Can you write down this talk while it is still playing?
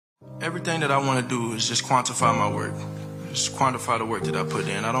Everything that I want to do is just quantify my work. Just quantify the work that I put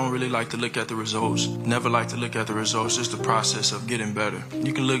in. I don't really like to look at the results. Never like to look at the results, just the process of getting better.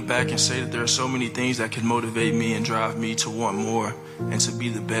 You can look back and say that there are so many things that can motivate me and drive me to want more and to be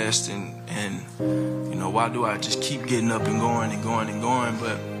the best. And you know, why do I just keep getting up and going and going and going?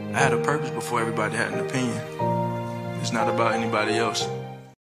 But I had a purpose before everybody had an opinion. It's not about anybody else.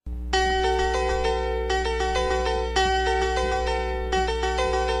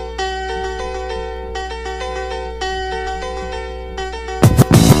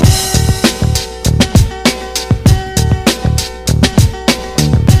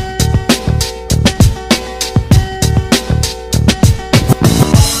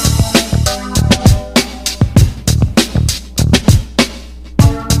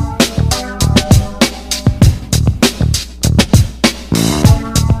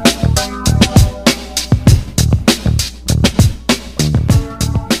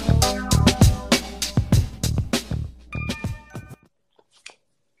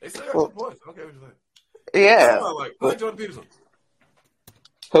 Yeah. I like Jordan Peterson.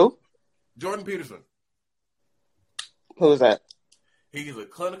 Who? Jordan Peterson. Who is that? He's a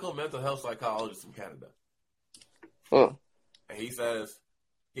clinical mental health psychologist from Canada. Hmm. And he says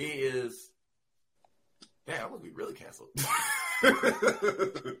he is... Damn, I'm going to be really canceled.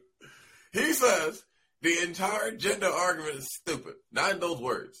 He says the entire gender argument is stupid. Not in those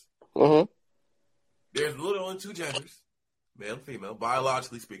words. Mm-hmm. There's literally only two genders. Male and female.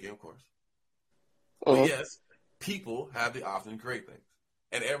 Biologically speaking, of course. Mm-hmm. But yes, people have the option to create things.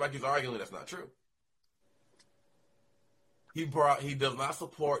 And everybody keeps arguing that's not true. He does not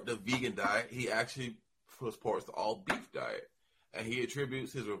support the vegan diet. He actually supports the all-beef diet. And he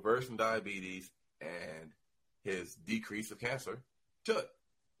attributes his reverse in diabetes and his decrease of cancer to it.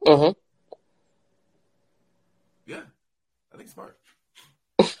 Mm-hmm. Yeah. I think it's smart.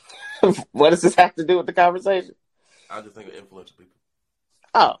 What does this have to do with the conversation? I just think of influential people.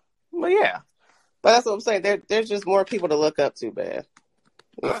 Oh, well, yeah. But that's what I'm saying. There's just more people to look up to, man.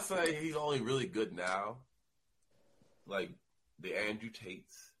 I say he's only really good now. Like the Andrew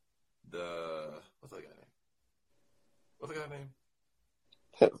Tates, what's that guy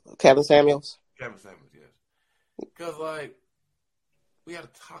name? Kevin Samuels. Kevin Samuels, yes. Because like we had a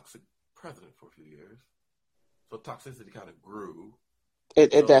toxic president for a few years, so toxicity kind of grew. It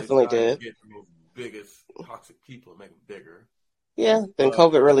definitely did. Get the most biggest toxic people and make them bigger. Yeah, then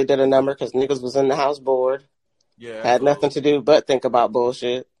COVID really did a number because niggas was in the house bored. Yeah, had nothing to do but think about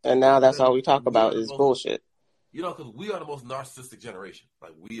bullshit, and now that's all we talk about is bullshit. You know, because we are the most narcissistic generation.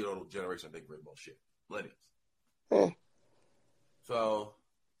 Like we are the generation that think we're the most shit. Millennials. Yeah. So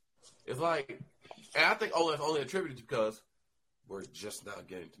it's like, and I think that's only attributed because we're just now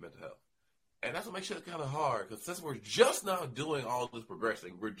getting to mental health. And that's what makes it kind of hard, because since we're just now doing all this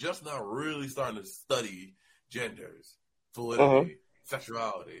progressing, we're just now really starting to study genders, fluidity,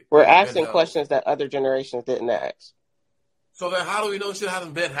 sexuality. We're asking questions that other generations didn't ask. So then how do we know shit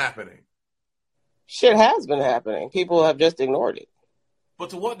hasn't been happening? Shit has been happening. People have just ignored it.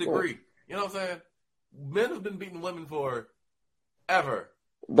 But to what degree? You know what I'm saying? Men have been beating women for ever.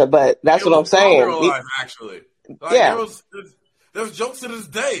 But that's what I'm saying. Life, actually. Like, yeah. There's jokes to this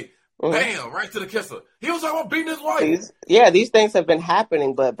day. Bam, right to the kisser. He was talking about beating his wife. These things have been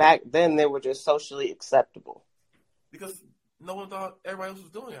happening, but back then they were just socially acceptable. Because no one thought everybody else was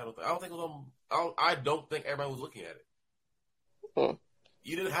doing it. I don't think everybody was looking at it.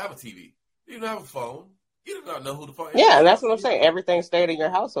 You didn't have a TV. You didn't have a phone. You did not know who the fuck. Yeah, and that's what I'm saying. Everything stayed in your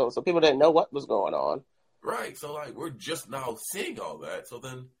household, so people didn't know what was going on. Right. So like we're just now seeing all that. So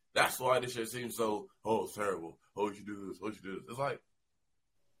then that's why this shit seems so, it's terrible. Oh, you should do this. Oh, you should do this. It's like,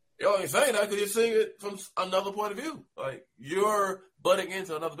 you're only saying that because you're seeing it from another point of view. Like, you're butting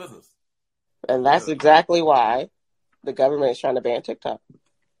into another business. And that's exactly why the government is trying to ban TikTok.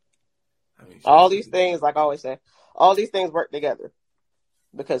 All these things, like I always say, all these things work together.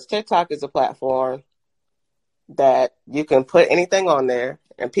 Because TikTok is a platform that you can put anything on there,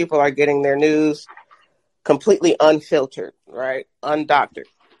 and people are getting their news completely unfiltered, right? Undoctored.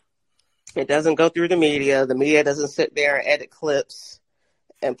 It doesn't go through the media. The media doesn't sit there and edit clips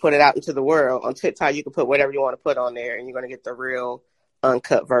and put it out into the world. On TikTok, you can put whatever you want to put on there, and you're going to get the real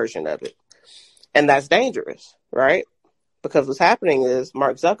uncut version of it. And that's dangerous, right? Because what's happening is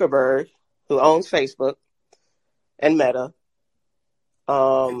Mark Zuckerberg, who owns Facebook and Meta,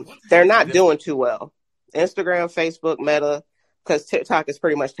 they're not doing too well. Instagram, Facebook, Meta, because TikTok is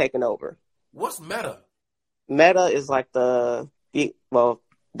pretty much taken over. What's Meta? Meta is like the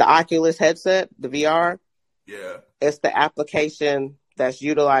Oculus headset, the VR. Yeah. It's the application that's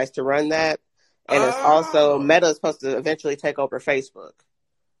utilized to run that. And it's also, Meta is supposed to eventually take over Facebook.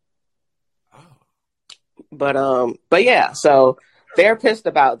 But yeah, so they're pissed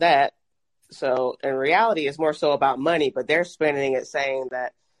about that. So in reality, it's more so about money, but they're spinning it saying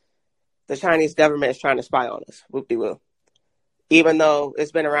that the Chinese government is trying to spy on us. Whoop-de-woo. Even though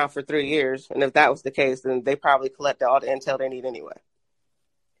it's been around for 3 years, and if that was the case, then they probably collected all the intel they need anyway.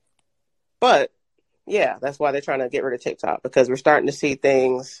 But yeah, that's why they're trying to get rid of TikTok, because we're starting to see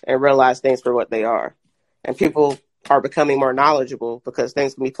things and realize things for what they are. And people are becoming more knowledgeable because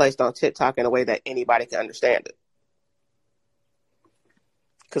things can be placed on TikTok in a way that anybody can understand it.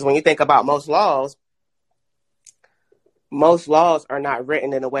 Because when you think about most laws are not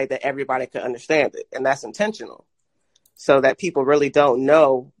written in a way that everybody can understand it. And that's intentional. So that people really don't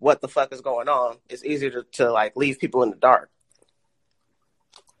know what the fuck is going on. It's easier to like leave people in the dark.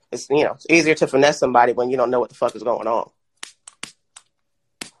 It's easier to finesse somebody when you don't know what the fuck is going on.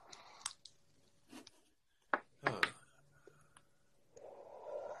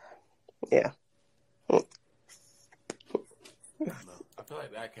 Yeah. I feel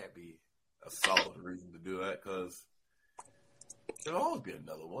like that can't be a solid reason to do that, because there'll always be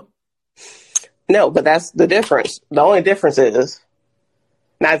another one. No, but that's the difference. The only difference is,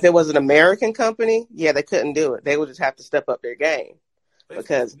 now if it was an American company, yeah, they couldn't do it. They would just have to step up their game.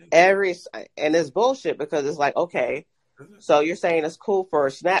 Because and it's bullshit, because it's like, okay, so you're saying it's cool for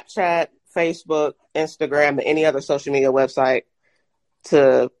Snapchat, Facebook, Instagram, and any other social media website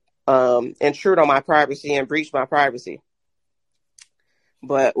to intrude on my privacy and breach my privacy.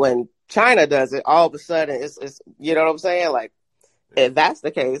 But when China does it, all of a sudden it's you know what I'm saying? Like, if that's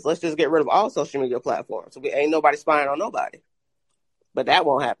the case, let's just get rid of all social media platforms. We ain't nobody spying on nobody. But that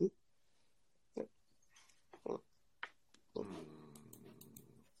won't happen.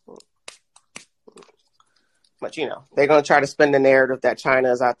 But, they're going to try to spin the narrative that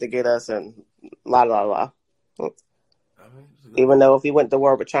China is out to get us and la, la, la. Even though if we went to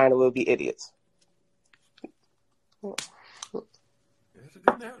war with China, we'll be idiots. It's a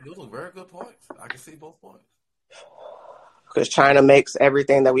good narrative. Those are very good points. I can see both points. Because China makes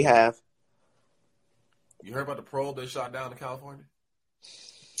everything that we have. You heard about the probe they shot down in California?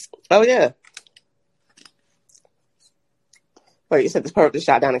 Oh, yeah. Wait, you said this probe they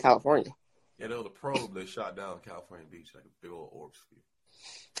shot down in California? Yeah, there was a probe they shot down in California Beach, like a big old orb sphere.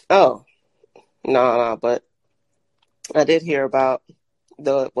 Oh. No, but I did hear about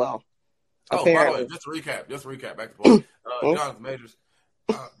apparently. By the way, just to recap, back to the point. Jonathan Majors,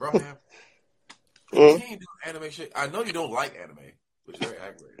 Broham, continue doing anime shit. I know you don't like anime, which is very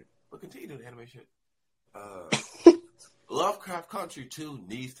aggravating, but continue doing anime shit. Lovecraft Country 2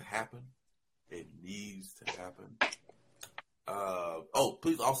 needs to happen. It needs to happen.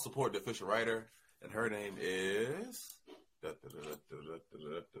 Please also support the official writer, and her name is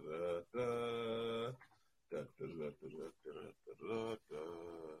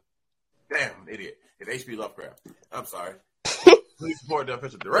damn idiot. It's H.P. Lovecraft. I'm sorry. Please support the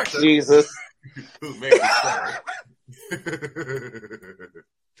official director. Jesus. Who made me sorry.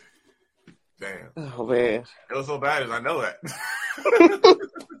 Damn. Oh man. It was so bad as I know that. I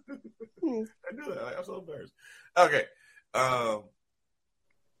knew that. I'm so embarrassed. Okay. Oh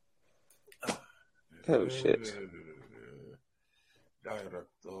shit. Director.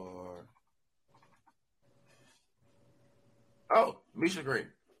 Oh, Misha Green.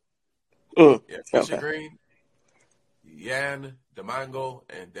 Misha Green, Yan Damango,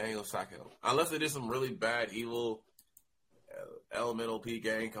 and Daniel Sakel. Unless they did some really bad, evil, elemental P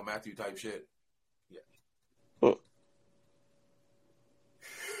gang come after you type shit. Yeah.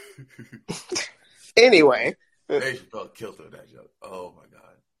 Anyway. Dave Chappelle killed it with that joke. Oh my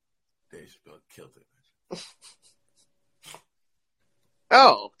god. Dave Chappelle killed it.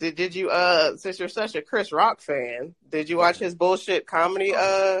 Oh, did you since you're such a Chris Rock fan, did you watch his bullshit comedy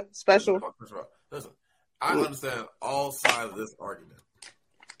special? Listen, I understand all sides of this argument.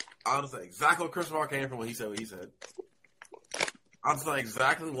 I understand exactly what Chris Rock came from when he said what he said. I understand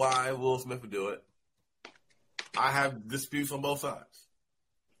exactly why Will Smith would do it. I have disputes on both sides.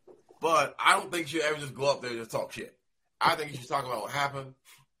 But I don't think you should ever just go up there and just talk shit. I think you should talk about what happened.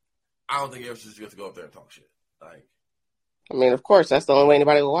 I don't think you ever should just go up there and talk shit. Like, I mean, of course, that's the only way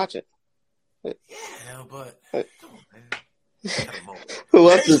anybody will watch it. Yeah, but come on, man.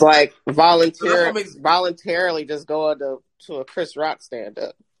 Who else is like voluntarily just going to a Chris Rock stand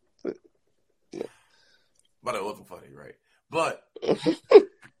up? But it wasn't funny, right? But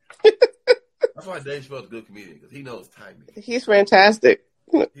that's why Dave Chappelle's a good comedian, because he knows timing. He's fantastic.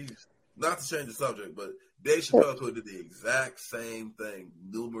 He's not to change the subject, but Dave Chappelle could have did the exact same thing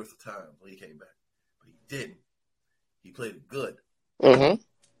numerous times when he came back, but he didn't. He played it good. Mm-hmm.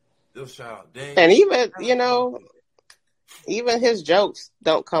 Just shout out Dave. And even even his jokes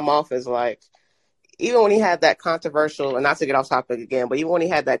don't come off as like even when he had that controversial, and not to get off topic again, but even when he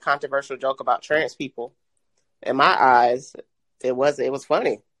had that controversial joke about trans people, in my eyes, it was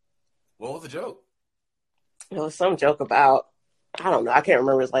funny. What was the joke? It was some joke about, I don't know, I can't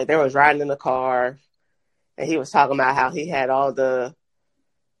remember. It's like they was riding in the car, and he was talking about how he had all the,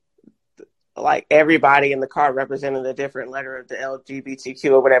 like, everybody in the car represented a different letter of the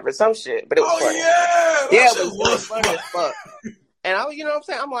LGBTQ or whatever, some shit. But it was funny. Yeah, it was funny as fuck. And I, you know what I'm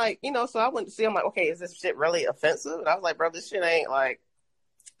saying? I'm like, so I went to see, I'm like, okay, is this shit really offensive? And I was like, bro, this shit ain't like,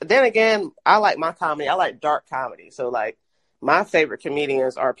 but then again, I like my comedy. I like dark comedy. So like my favorite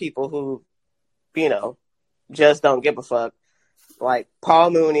comedians are people who, just don't give a fuck. Like Paul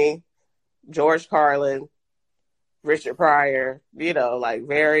Mooney, George Carlin, Richard Pryor, like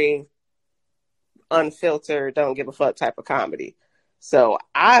very unfiltered, don't give a fuck type of comedy. So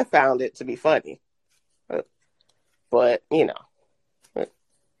I found it to be funny. But,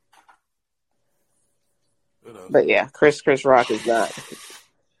 But yeah, Chris Rock is not,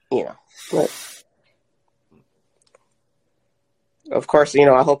 But of course,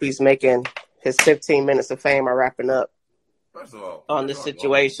 I hope he's making his 15 minutes of fame are wrapping up. First of all, on this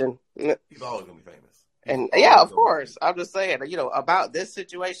situation. He's always gonna be famous. And yeah, of course. I'm just saying, about this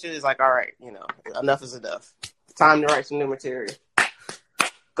situation is like, all right, enough is enough. Time to write some new material.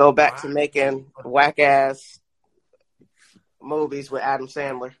 Go back to making whack ass movies with Adam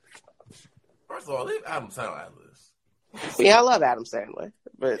Sandler. First of all, leave Adam Sandler out of this. Yeah, I love Adam Sandler,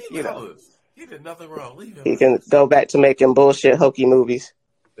 but he did nothing wrong. Leave him. He can go back to making bullshit hokey movies.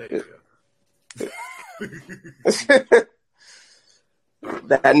 There you go.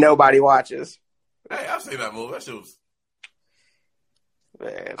 That nobody watches. Hey, I've seen that movie. That shit was.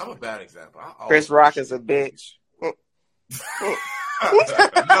 Man. I'm a bad example. Chris Rock is a bitch.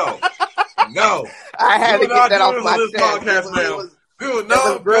 No. I had to get that off my chest. It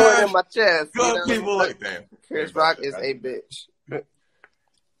was growing in my chest. Good people like that. Chris Rock is a bitch.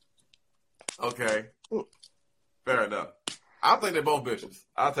 Okay. Fair enough. I think they're both bitches.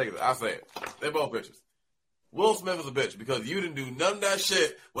 I'll take it. I'll say it. They're both bitches. Will Smith is a bitch because you didn't do none of that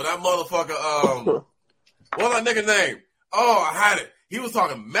shit when that motherfucker, what's that nigga name? Oh, I had it. He was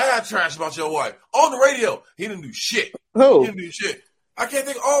talking mad trash about your wife on the radio. He didn't do shit. Who? He didn't do shit. I can't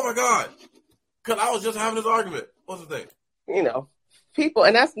think. Oh my God. Because I was just having this argument. What's the thing? People,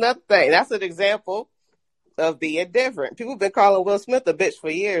 and that's another thing. That's an example of being different. People have been calling Will Smith a bitch for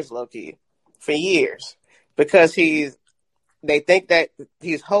years, low-key. For years. Because they think that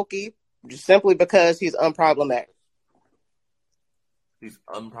he's hokey just simply because he's unproblematic. He's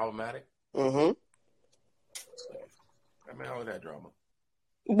unproblematic? Mm-hmm. I mean, how was that drama?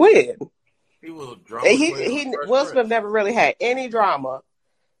 When? He was a drama. Will Smith never really had any drama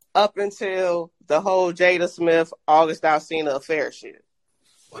up until the whole Jada Smith, August Alsina affair shit.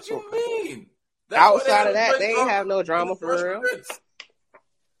 What you mean? Outside of that, they ain't have no drama for real.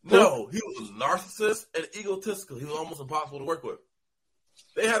 No, he was a narcissist and egotistical. He was almost impossible to work with.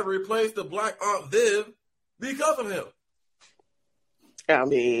 They had to replace the black Aunt Viv because of him. I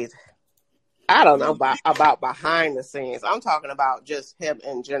mean, I don't know about behind the scenes. I'm talking about just him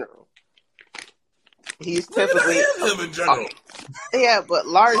in general. He's typically him in general. Yeah, but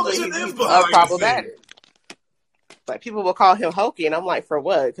largely he's problematic. Like people will call him hokey, and I'm like, for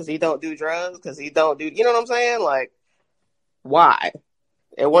what? Because he don't do drugs? Because he don't do, you know what I'm saying? Like, why?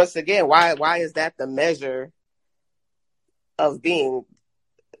 And once again, why is that the measure of being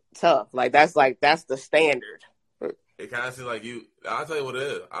tough? Like that's the standard. It kind of seems like I'll tell you what it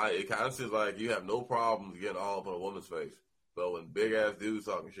is. It kind of seems like you have no problems getting all up on a woman's face. But when big ass dudes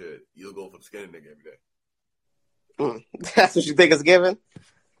talking shit, you'll go for the skinny nigga every day. That's what you think is given?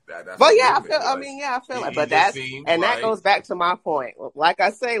 But yeah, I feel like, but that goes back to my point. Like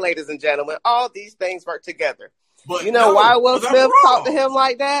I say, ladies and gentlemen, all these things work together. But you know why Will Smith talked to him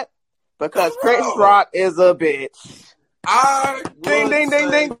like that? Because Chris Rock is a bitch. Ding, ding, ding,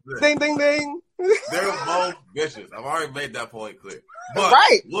 ding, ding, ding, ding. They're both bitches. I've already made that point clear. But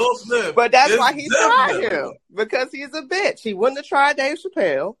right. Will Smith. But that's why he tried him. Because he's a bitch. He wouldn't have tried Dave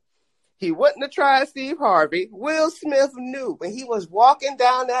Chappelle. He wouldn't have tried Steve Harvey. Will Smith knew when he was walking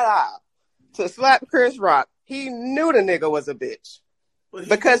down that aisle to slap Chris Rock, he knew the nigga was a bitch.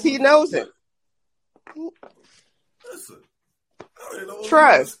 Because he knows him. Listen.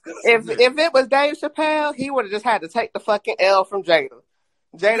 Trust. If it was Dave Chappelle, he would have just had to take the fucking L from Jada.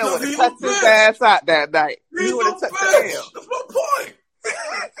 Jada would have touched his ass out that night. He would have took the L. That's my point.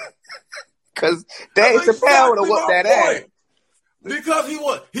 Because Dave Chappelle would have whooped that ass. Because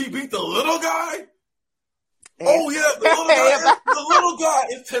he beat the little guy? Oh, yeah, the little guy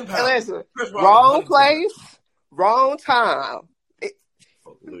is 10 pounds. Listen, wrong place, wrong time.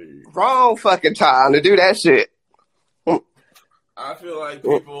 Wrong fucking time to do that shit. I feel like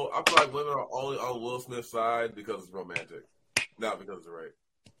women are only on Will Smith's side because it's romantic, not because it's right.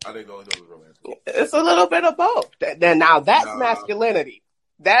 I think the only because it's romantic. It's a little bit of both. Now that's masculinity.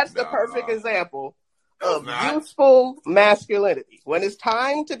 That's the perfect example of useful masculinity. When it's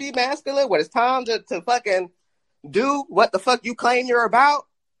time to be masculine, when it's time to fucking do what the fuck you claim you're about,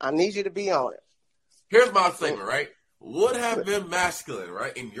 I need you to be on it. Here's my statement, right? Would have been masculine,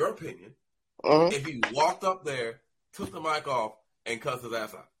 right, in your opinion, if he walked up there, took the mic off, and cussed his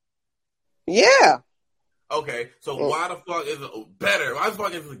ass out? Yeah. Okay, so why the fuck is it better? Why the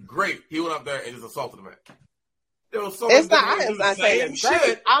fuck is it great? He went up there and just assaulted the man. There was so it's not. I'm not saying it's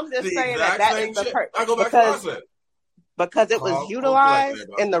great. I'm just saying that is the I go back to what I said. Because it was utilized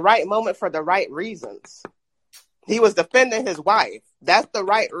in the right moment for the right reasons. He was defending his wife. That's the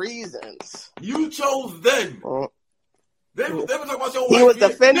right reasons. You chose then. They were talking about your wife. He was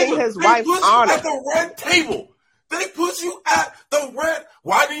defending his wife's honor. At the red table. They put you at the red.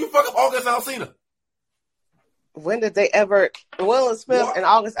 Why did you fuck up August Alsina? When did they ever? Will Smith and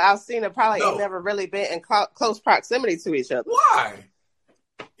August Alsina probably ain't never really been in close proximity to each other. Why?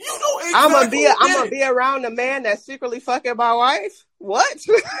 You know exactly. I'm gonna be around a man that's secretly fucking my wife. What?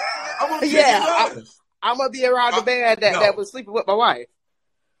 I'm gonna be around the man that was sleeping with my wife.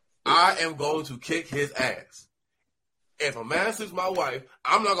 I am going to kick his ass. If a man sleeps with my wife,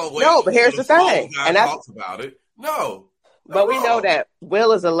 I'm not gonna wait. No, but here's the thing, and that's talks about it. No, but we know that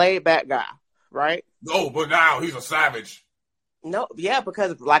Will is a laid back guy, right? No, but now he's a savage. No, yeah,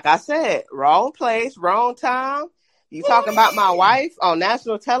 because like I said, wrong place, wrong time. You talking about my wife on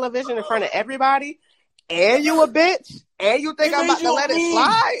national television in front of everybody, and you a bitch, and you think I'm about to let it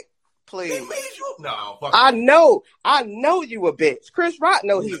slide? Please. No, I know you a bitch. Chris Rock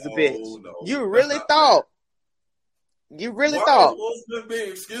know he's a bitch. No, you really thought. You really thought. Why is Will Smith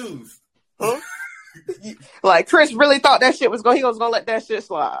being excused? Huh? Like Chris really thought that shit was he was gonna let that shit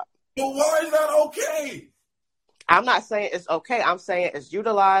slide. But why is that okay? I'm not saying it's okay. I'm saying it's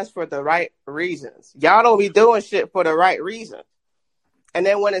utilized for the right reasons. Y'all don't be doing shit for the right reason. And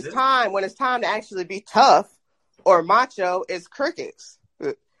then when it's time to actually be tough or macho, it's crickets.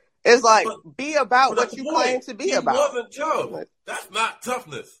 It's like, be about what you claim to be about. It wasn't tough. That's not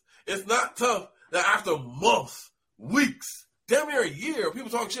toughness. It's not tough that after months, weeks, damn near a year, people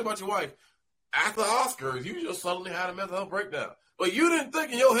talking shit about your wife. After the Oscars, you just suddenly had a mental health breakdown. But you didn't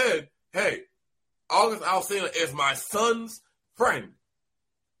think in your head, hey, August Alsina is my son's friend.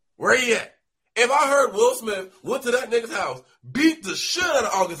 Where he at? If I heard Will Smith went to that nigga's house, beat the shit out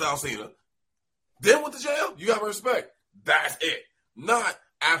of August Alsina, then went to jail, you got respect. That's it. Not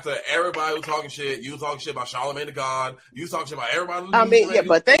after everybody was talking shit. You was talking shit about Charlamagne the God. You was talking shit about everybody. I mean, yeah,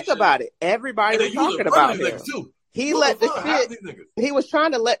 but think about it. Everybody was talking about him. He let the shit. He was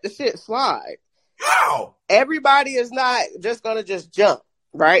trying to let the shit slide. How? Everybody is not just gonna just jump,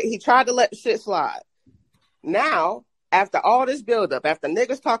 right? He tried to let the shit slide. Now, after all this buildup, after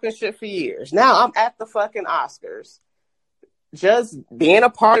niggas talking shit for years, now I'm at the fucking Oscars, just being a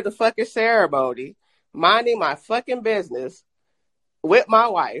part of the fucking ceremony, minding my fucking business with my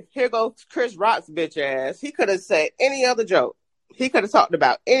wife. Here goes Chris Rock's bitch ass. He could have said any other joke. He could have talked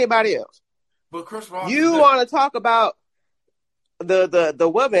about anybody else. But Chris Rock, you want to talk about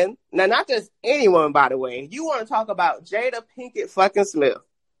the woman, now not just any woman, by the way. You want to talk about Jada Pinkett fucking Smith,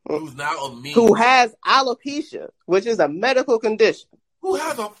 who's now a meme, who has alopecia, which is a medical condition. Who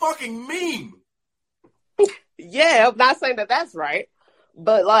has a fucking meme? Yeah, I'm not saying that that's right,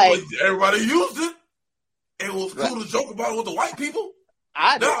 but like everybody used it. It was cool to joke about it with the white people.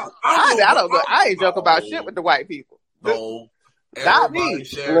 I ain't joke about shit with the white people. No, not me. Everybody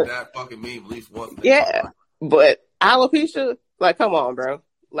shared that fucking meme at least once. Yeah, but alopecia. Like, come on, bro.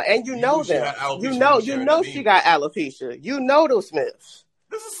 Like, and you know that. You know she got alopecia. You know those Smiths.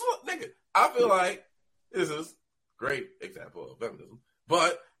 This is nigga. I feel like this is great example of feminism,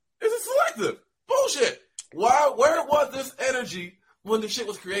 but this is selective bullshit. Why? Where was this energy when the shit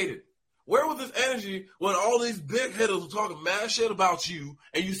was created? Where was this energy when all these big hitters were talking mad shit about you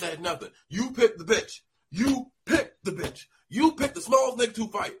and you said nothing? You picked the bitch. You picked the bitch. You picked the smallest nigga to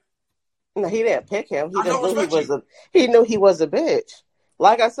fight. No, he didn't pick him. He just knew he knew he was a bitch.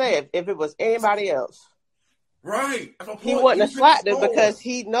 Like I said, if it was anybody else, right? He wouldn't have slapped him because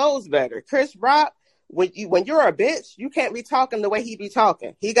he knows better. Chris Rock, when you're a bitch, you can't be talking the way he be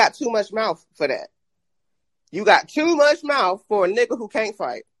talking. He got too much mouth for that. You got too much mouth for a nigga who can't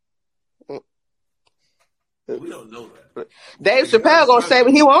fight. We don't know that. Dave Chappelle gonna say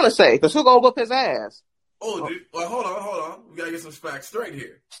what he want to say because who gonna whoop his ass? Well, hold on. We gotta get some facts straight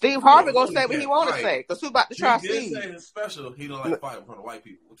here. Steve Harvey gonna say what he want to say because who about to try He Steve? did say in his special he don't like fighting in front of white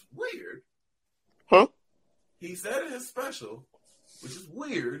people, which is weird. Huh? He said in his special, which is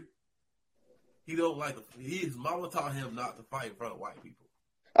weird. He don't like his mama taught him not to fight in front of white people.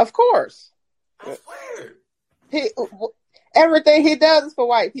 Of course. That's weird. Everything he does is for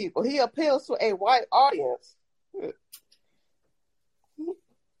white people. He appeals to a white audience.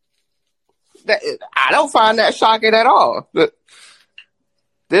 I don't find that shocking at all.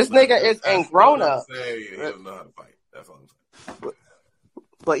 This nigga is grown up. He doesn't know how to fight. That's all I'm saying.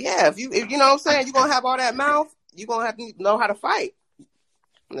 But yeah, if you know what I'm saying, you're gonna have all that mouth, you're gonna have to know how to fight.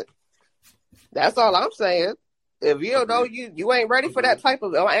 That's all I'm saying. If you don't know you ain't ready for that type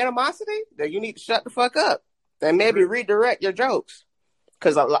of animosity, then you need to shut the fuck up and maybe redirect your jokes.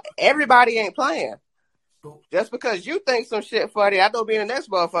 Because everybody ain't playing. Just because you think some shit funny, I don't mean the next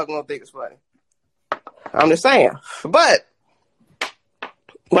motherfucker gonna think it's funny. I'm just saying. But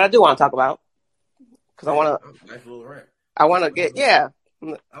what I do want to talk about, because I want to get,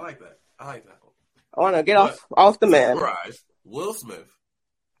 I like that. I want to get off the man. Will Smith.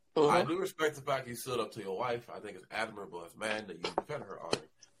 Mm-hmm. I do respect the fact he stood up to your wife. I think it's admirable as a man that you defend her honor.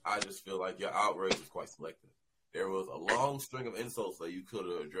 I just feel like your outrage was quite selective. There was a long string of insults that you could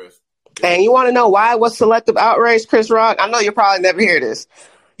have addressed. And you want to know why it was selective outrage, Chris Rock? I know you probably never hear this.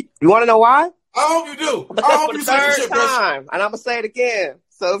 You want to know why? I hope you do. Because I hope for you the third time, and I'm going to say it again.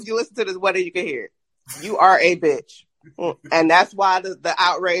 So if you listen to this, whether you can hear it. You are a bitch. And that's why the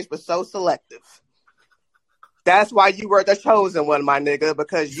outrage was so selective. That's why you were the chosen one, my nigga,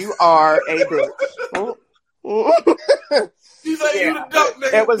 because you are a bitch. You say you the dope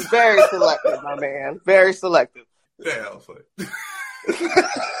nigga. It was very selective, my man. Very selective. Damn, funny.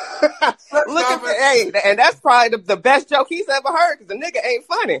 Look at and that's probably the best joke he's ever heard because the nigga ain't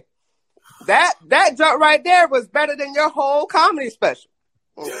funny. That joke right there was better than your whole comedy special.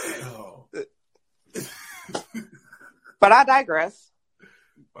 Damn. But I digress.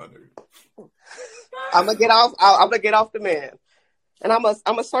 I'm gonna get off the men, and I'm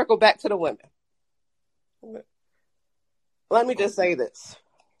gonna circle back to the women. Let me just say this.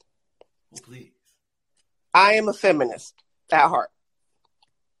 Please. I am a feminist at heart.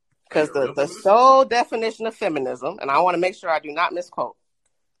 Because the sole definition of feminism, and I want to make sure I do not misquote,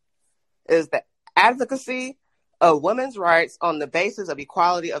 is the advocacy of women's rights on the basis of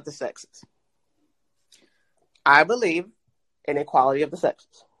equality of the sexes. I believe in equality of the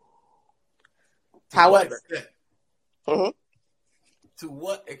sexes. However, to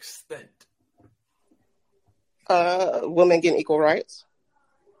what extent? Women get equal rights.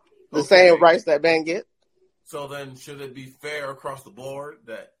 The same rights that men get. So then should it be fair across the board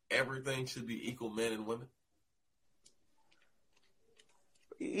that everything should be equal men and women?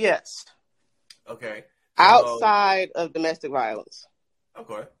 Yes. Okay. Outside of domestic violence.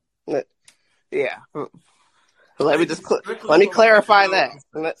 Okay. Yeah. Let me clarify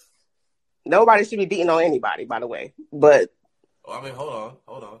that. Nobody should be beating on anybody, by the way. But I mean, hold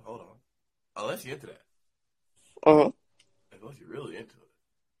on. Unless you're into that. Unless you're really into it.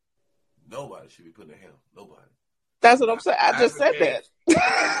 Nobody should be putting their hand on nobody. That's what I'm saying. I just said that.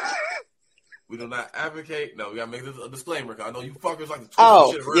 We do not advocate. No, we gotta make this a disclaimer because I know you fuckers like to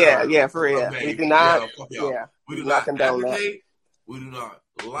twist shit around. Yeah, for real. We do not. We do not advocate. We do not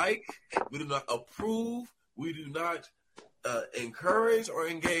like. We do not approve. We do not encourage or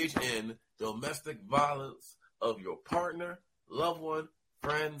engage in domestic violence of your partner, loved one,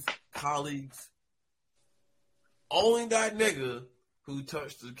 friends, colleagues. Only that nigga who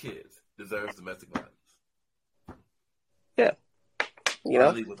touched the kids deserves domestic violence. Yeah. You know?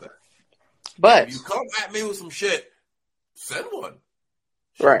 I'll leave with that. But if you come at me with some shit, send one.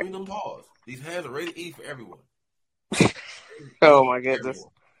 Show me them paws. These hands are rated E for everyone. Oh my goodness.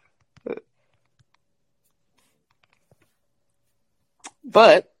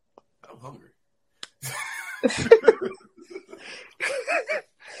 But I'm hungry.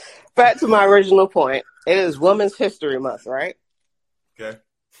 Back to my original point. It is Women's History Month, right? Okay.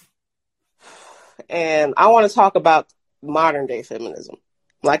 And I want to talk about modern day feminism.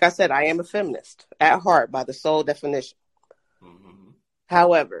 Like I said, I am a feminist at heart by the sole definition. Mm-hmm.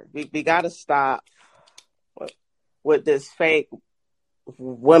 However, we got to stop with this fake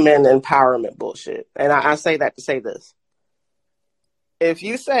women empowerment bullshit. And I say that to say this. If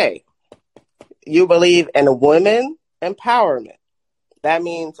you say you believe in women empowerment, that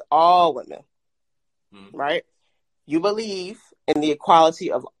means all women, right? You believe in the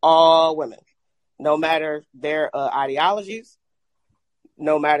equality of all women, no matter their ideologies,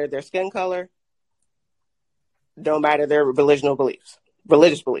 no matter their skin color, no matter their religious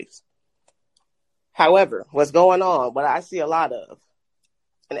beliefs. However, what's going on, what I see a lot of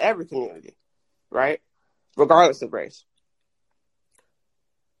in every community, right, regardless of race,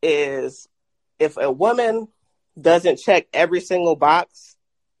 is if a woman doesn't check every single box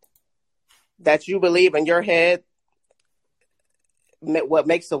that you believe in your head, what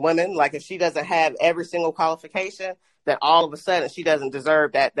makes a woman, like if she doesn't have every single qualification, then all of a sudden she doesn't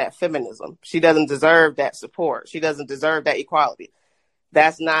deserve that feminism. She doesn't deserve that support. She doesn't deserve that equality.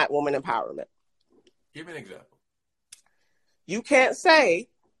 That's not woman empowerment. Give me an example. You can't say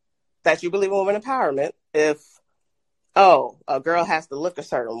that you believe in woman empowerment if, a girl has to look a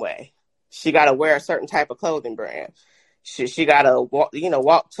certain way. She got to wear a certain type of clothing brand. She got to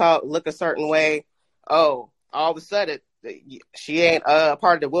walk, talk, look a certain way. Oh, all of a sudden she ain't a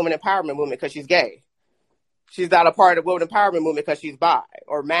part of the woman empowerment movement because she's gay. She's not a part of the woman empowerment movement because she's bi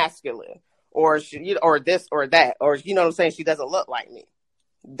or masculine or or this or that, or you know what I'm saying? She doesn't look like me.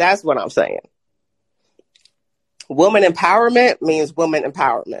 That's what I'm saying. Woman empowerment means woman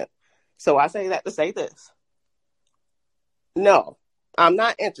empowerment. So I say that to say this. No, I'm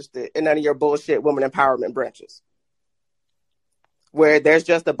not interested in none of your bullshit woman empowerment branches where there's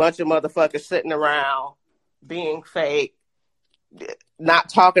just a bunch of motherfuckers sitting around being fake, not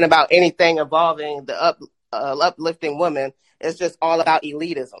talking about anything involving the uplifting women. It's just all about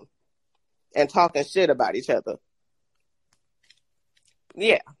elitism and talking shit about each other.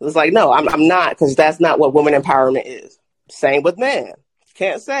 Yeah, it's like, no, I'm not, because that's not what woman empowerment is. Same with men. You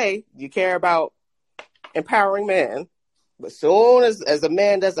can't say you care about empowering men, but soon as a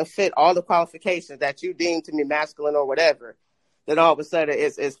man doesn't fit all the qualifications that you deem to be masculine or whatever, then all of a sudden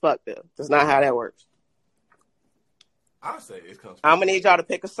it's fucked up. That's not how that works. I say it comes. I'm gonna need y'all to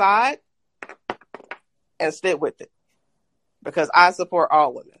pick a side and stick with it, because I support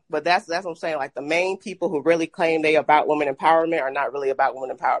all women. But that's what I'm saying. Like, the main people who really claim they about women empowerment are not really about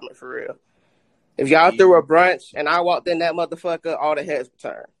women empowerment for real. If y'all threw a brunch and I walked in that motherfucker, all the heads would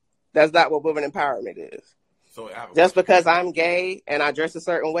turn. That's not what women empowerment is. So just because I'm gay and I dress a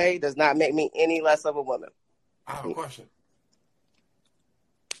certain way does not make me any less of a woman. I have a question.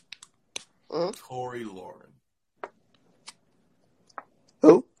 Mm-hmm. Tory Lauren.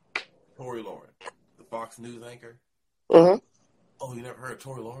 Who? Tory Lauren, the Fox News anchor. Mm-hmm. Oh, you never heard of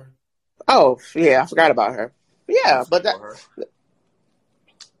Tory Lauren? Oh, yeah, I forgot about her. Yeah, but that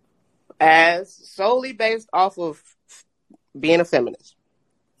as solely based off of being a feminist.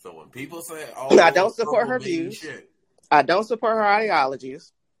 So when people say, I don't support her views. Shit. I don't support her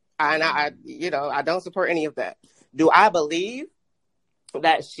ideologies. I don't support any of that. Do I believe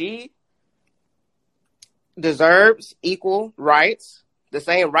that she deserves equal rights, the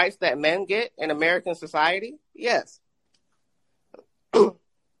same rights that men get in American society? Yes.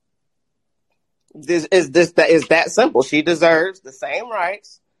 This is that simple. She deserves the same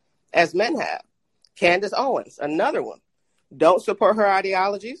rights as men have. Candace Owens, another one. Don't support her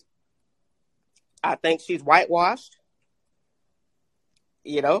ideologies. I think she's whitewashed.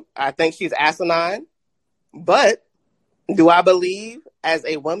 I think she's asinine. But do I believe as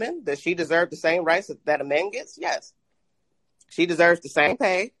a woman that she deserves the same rights that a man gets? Yes. She deserves the same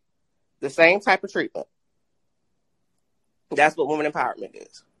pay, the same type of treatment. That's what woman empowerment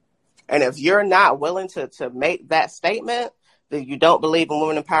is. And if you're not willing to make that statement, then you don't believe in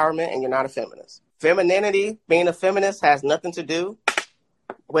women empowerment and you're not a feminist. Femininity, being a feminist, has nothing to do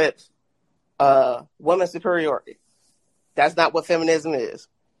with women's superiority. That's not what feminism is.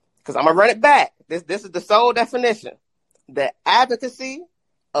 Because I'm going to run it back. This is the sole definition. The advocacy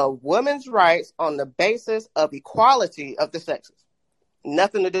of women's rights on the basis of equality of the sexes.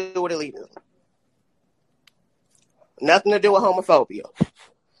 Nothing to do with elitism. Nothing to do with homophobia.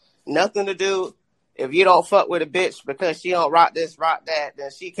 Nothing to do, if you don't fuck with a bitch because she don't rock this, rock that, then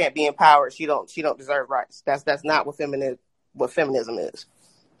she can't be empowered. She don't deserve rights. That's not what feminism is.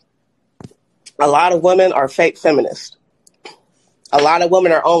 A lot of women are fake feminists. A lot of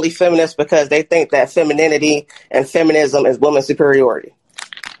women are only feminists because they think that femininity and feminism is women's superiority.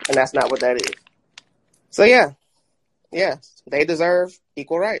 And that's not what that is. So yeah, they deserve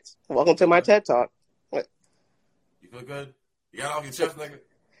equal rights. Welcome to my TED Talk. You feel good? You got off your chest, nigga?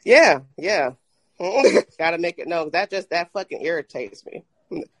 Yeah. Gotta make it known. That fucking irritates me.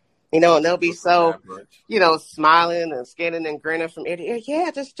 And they'll be so, smiling and skinning and grinning from ear to ear.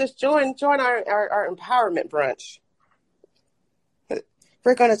 Yeah, just join our empowerment brunch.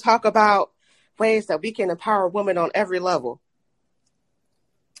 We're going to talk about ways that we can empower women on every level.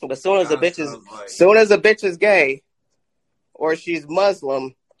 But soon as a bitch is gay, or she's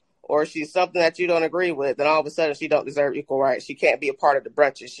Muslim, or she's something that you don't agree with, then all of a sudden she don't deserve equal rights. She can't be a part of the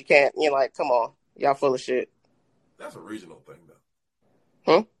brunches. She can't, come on. Y'all full of shit. That's a regional thing,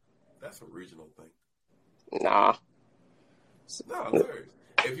 though. Huh? That's a regional thing. Nah. No, I'm serious.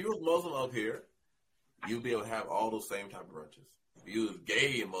 If you was Muslim up here, you'd be able to have all those same type of brunches. If you was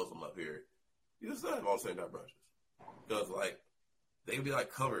gay and Muslim up here, you just have all the same type of brunches. Because, like, they'd be,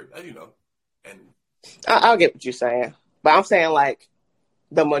 like, covered, as you know. And I'll get what you're saying. But I'm saying, like,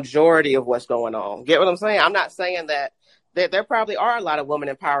 the majority of what's going on. Get what I'm saying? I'm not saying that there probably are a lot of women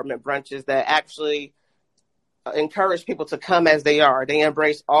empowerment brunches that actually encourage people to come as they are. They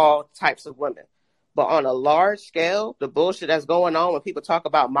embrace all types of women. But on a large scale, the bullshit that's going on when people talk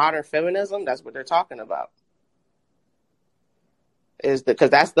about modern feminism, that's what they're talking about. Is because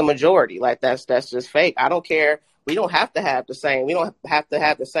that's the majority. Like that's just fake. I don't care. We don't have to have the same. We don't have to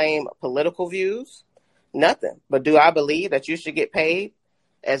have the same political views. Nothing. But do I believe that you should get paid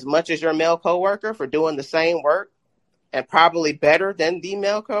as much as your male coworker for doing the same work and probably better than the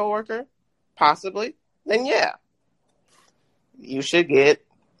male coworker? Possibly. Then yeah, you should get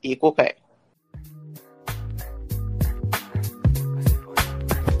equal pay.